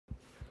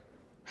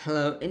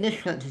Hello, in this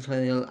short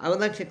tutorial, I would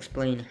like to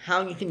explain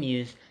how you can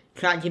use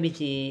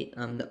ChatGPT,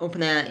 the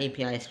OpenAI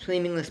API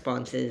streaming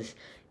responses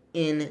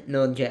in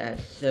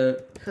NodeJS.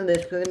 So for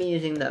this, we're going to be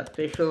using the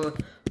official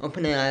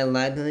OpenAI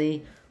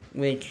library,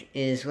 which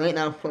is right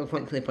now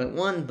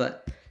 4.3.1,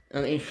 but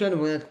it should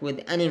work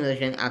with any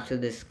version after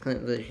this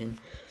current version.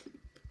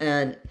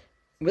 And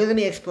we're going to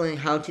be explaining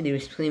how to do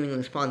streaming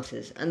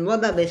responses. And what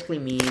that basically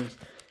means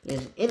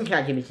is in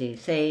ChatGPT,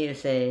 say you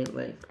say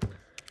like,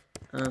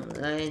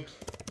 right,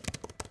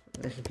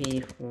 recipe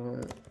for,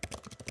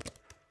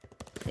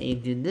 say you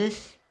do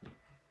this,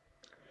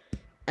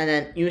 and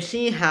then you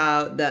see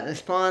how the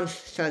response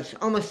starts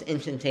almost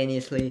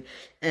instantaneously,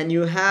 and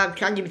you have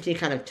ChatGPT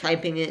kind of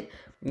typing it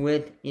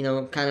with,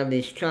 kind of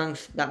these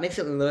chunks that makes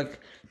it look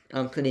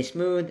pretty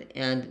smooth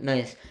and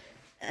nice.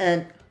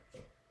 And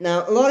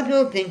now a lot of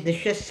people think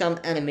there's just some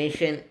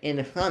animation in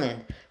the front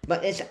end,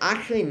 but it's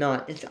actually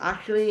not. It's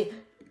actually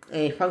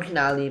a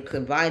functionality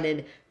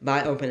provided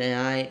by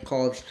OpenAI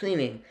called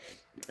streaming.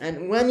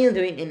 And when you're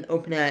doing an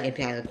OpenAI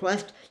API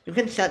request, you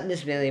can set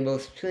this variable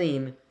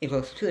stream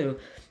equals true,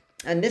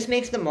 and this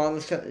makes the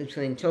model start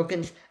returning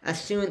tokens as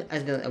soon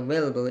as they're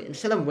available,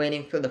 instead of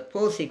waiting for the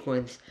full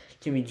sequence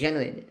to be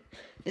generated.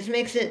 This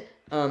makes it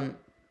a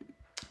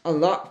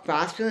lot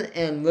faster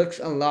and looks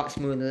a lot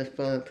smoother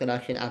for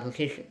production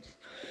applications.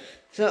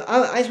 So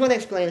I just want to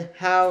explain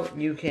how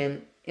you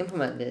can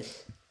implement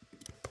this.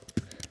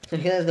 So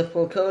here's the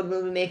full code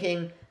we'll be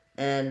making,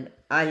 and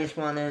I just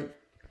want to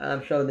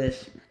show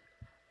this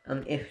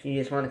if you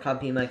just want to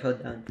copy my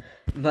code down.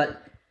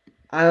 But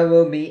I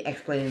will be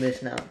explaining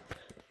this now,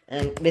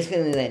 and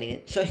basically relating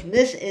it. So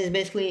this is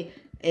basically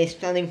a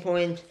starting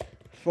point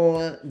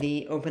for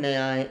the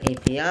OpenAI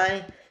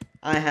API.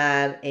 I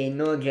have a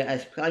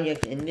NodeJS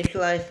project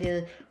initialized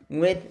here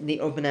with the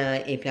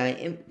OpenAI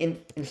API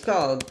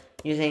installed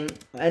using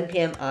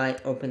npm I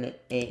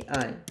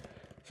OpenAI.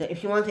 So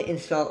if you want to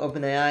install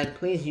OpenAI,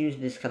 please use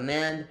this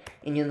command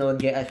in your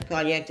NodeJS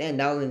project and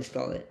that will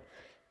install it.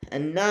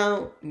 And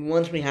now,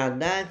 once we have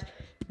that,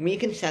 we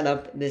can set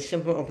up this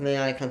simple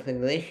OpenAI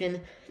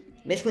configuration,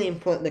 basically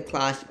import the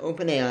class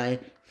OpenAI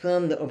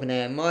from the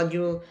OpenAI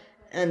module,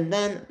 and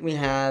then we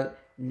have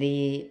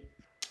the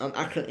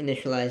actual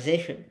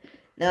initialization.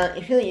 Now,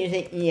 if you're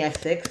using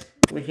ES6,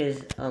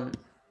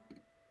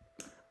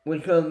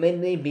 which will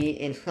mainly be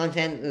in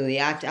front-end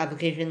React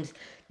applications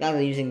that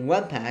are using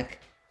Webpack,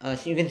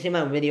 so you can see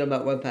my video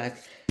about Webpack,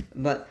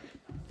 but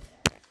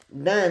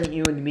then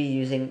you would be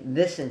using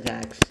this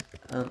syntax,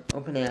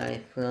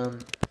 OpenAI from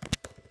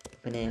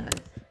OpenAI.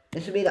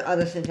 This would be the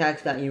other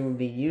syntax that you will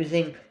be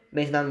using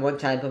based on what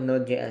type of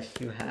Node.js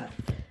you have.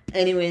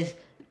 Anyways,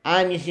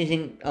 I'm just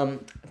using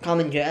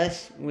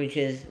CommonJS, which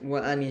is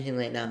what I'm using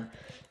right now.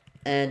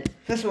 And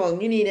first of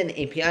all, you need an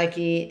API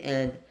key,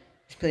 and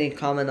it's pretty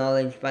common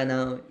knowledge by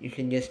now. You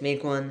should just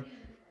make one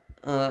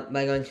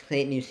by going to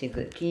create new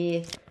secret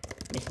key.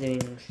 It's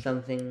doing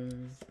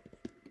something.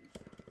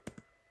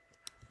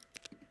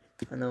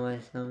 I don't know why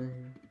it's not.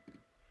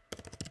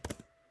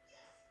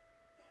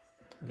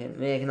 Okay,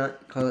 maybe I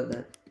cannot call it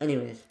that.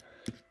 Anyways,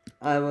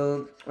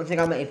 once I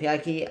got my API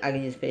key, I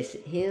can just paste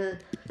it here.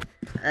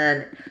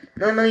 And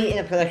normally in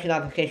a production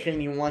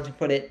application, you want to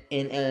put it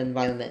in an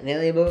environment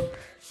variable,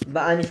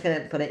 but I'm just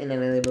going to put it in a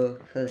variable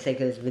for the sake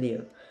of this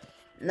video.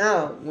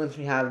 Now, once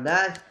we have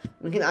that,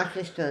 we can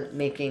actually start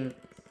making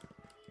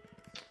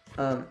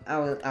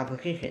our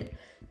application.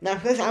 Now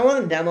first, I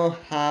want to demo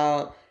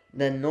how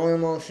the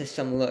normal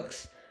system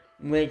looks,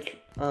 which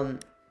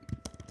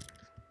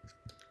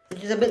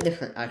is a bit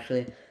different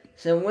actually.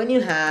 So when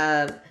you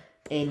have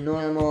a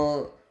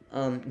normal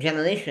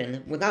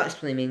generation without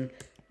streaming,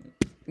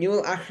 you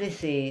will actually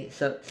see,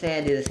 so say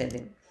I do the same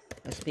thing,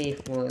 recipe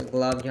for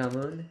gulab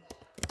jamun,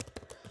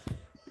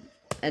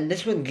 and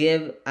this would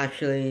give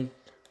actually,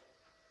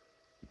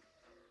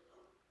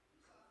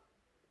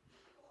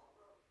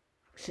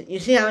 so you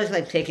see how it's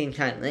like taking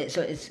time, right?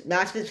 So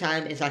that's the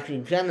time it's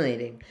actually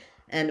generating.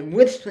 And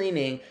with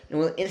streaming, it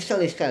will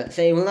instantly start,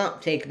 so it will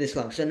not take this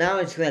long. So now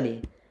it's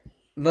ready,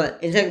 but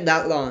it took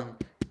that long.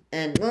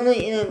 And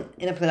normally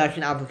in a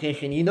production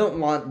application, you don't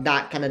want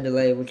that kind of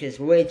delay, which is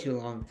way too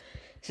long.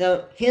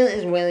 So here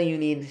is where you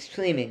need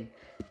streaming.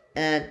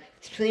 And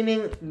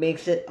streaming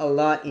makes it a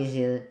lot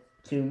easier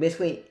to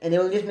basically, and it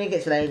will just make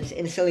it so that it's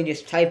instantly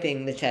just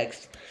typing the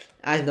text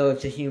as though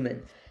it's a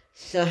human.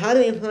 So how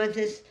do we implement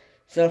this?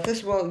 So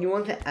first of all, you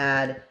want to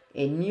add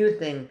a new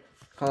thing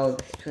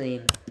called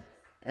stream.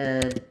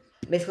 And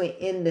basically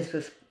in this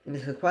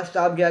request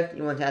object,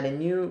 you want to add a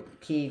new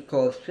key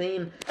called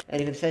stream, and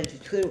you can set it to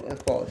true or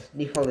false.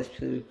 Default is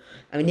true.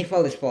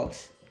 Default is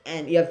false.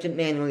 And you have to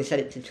manually set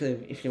it to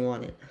true if you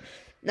want it.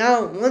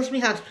 Now, once we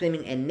have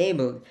streaming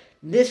enabled,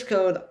 this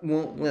code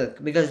won't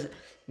work because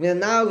we're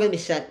now going to be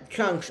set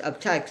chunks of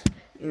text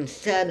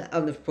instead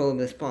of the full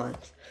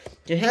response.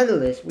 To handle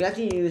this, we have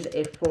to use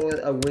a for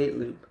await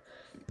loop.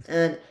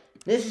 And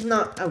this is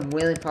not a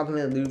really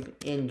popular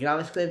loop in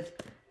JavaScript,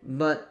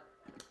 but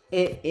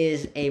it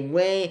is a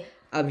way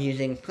of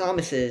using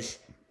promises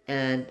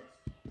and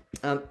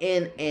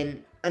in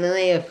an an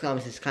array of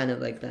prompts is kind of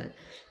like that.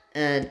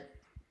 And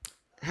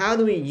how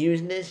do we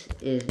use this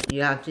is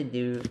you have to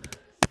do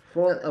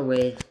for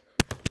await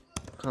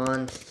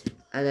const,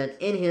 and then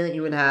in here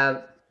you would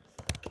have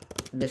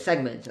the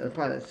segments or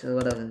products or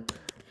whatever.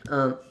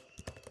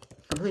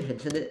 Completion.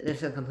 So this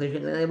is a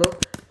completion variable,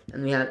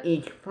 and we have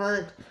each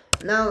product.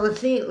 Now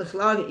let's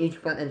log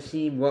each product and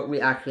see what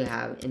we actually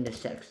have in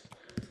this text.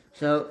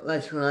 So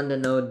let's run the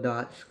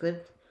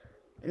node.script.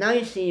 Now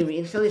you see we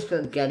instantly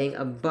start getting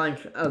a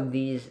bunch of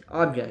these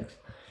objects.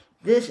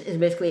 This is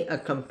basically a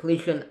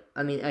completion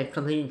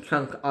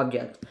chunk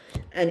object,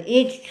 and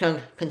each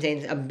chunk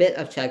contains a bit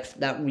of text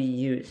that we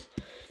use.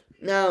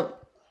 Now,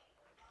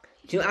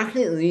 to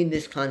actually read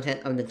this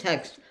content of the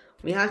text,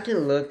 we have to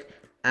look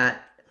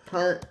at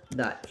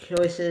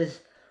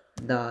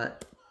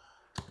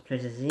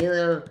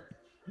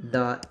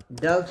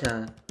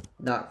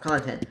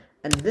part.choices.choices0.delta.content,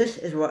 and this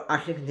is what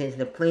actually contains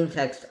the plain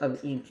text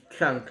of each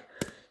chunk.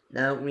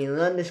 Now we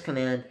run this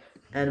command,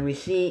 and we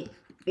see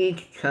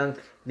each chunk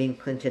being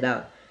printed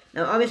out.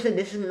 Now obviously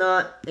this is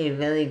not a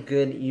very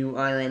good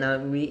UI right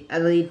now.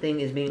 Everything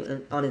is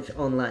being on its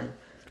own line.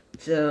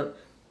 So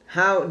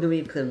how do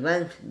we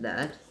prevent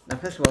that? Now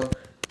first of all,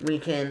 we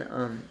can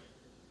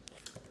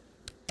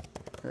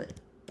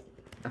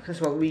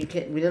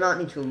we do not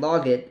need to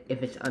log it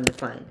if it's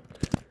undefined.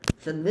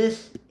 So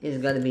this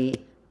is gonna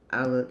be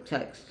our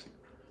text.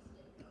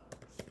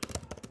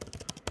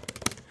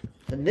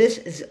 So this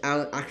is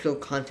our actual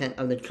content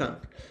of the chunk.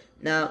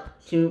 Now,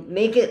 to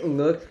make it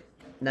look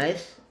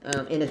nice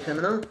in a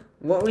terminal,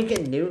 what we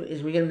can do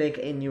is we can make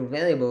a new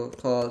variable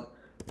called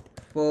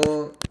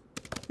full,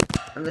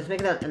 and let's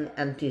make that an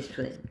empty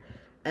string.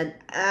 And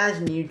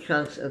as new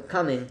chunks are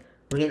coming,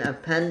 we can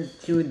append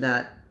to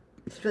that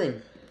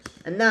string.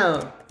 And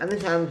now, every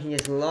time we can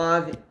just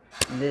log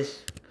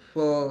this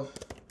full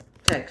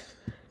text.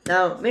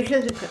 Now, make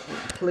sure to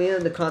clear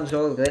the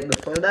console right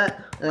before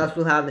that, or else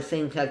we'll have the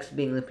same text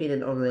being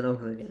repeated over and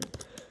over again.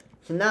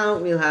 So now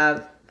we'll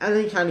have,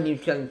 every time a new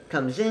chunk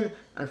comes in,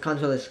 our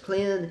console is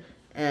cleared,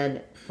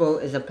 and full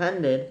is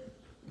appended,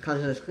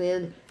 console is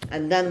cleared,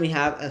 and then we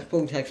have a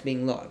full text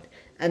being logged.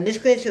 And this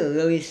creates a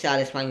really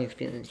satisfying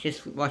experience.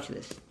 Just watch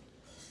this.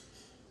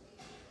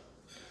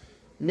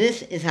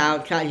 This is how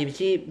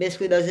ChatGPT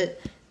basically does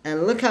it,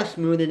 and look how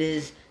smooth it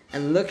is,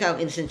 and look how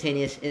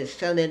instantaneous it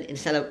started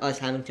instead of us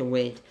having to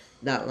wait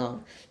that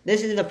long.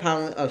 This is the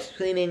power of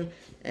streaming,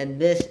 and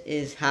this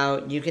is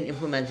how you can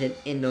implement it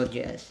in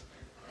Node.js.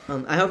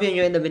 I hope you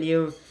enjoyed the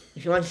video.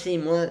 If you want to see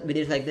more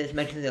videos like this,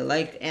 make sure to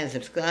like and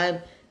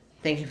subscribe.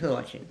 Thank you for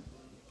watching.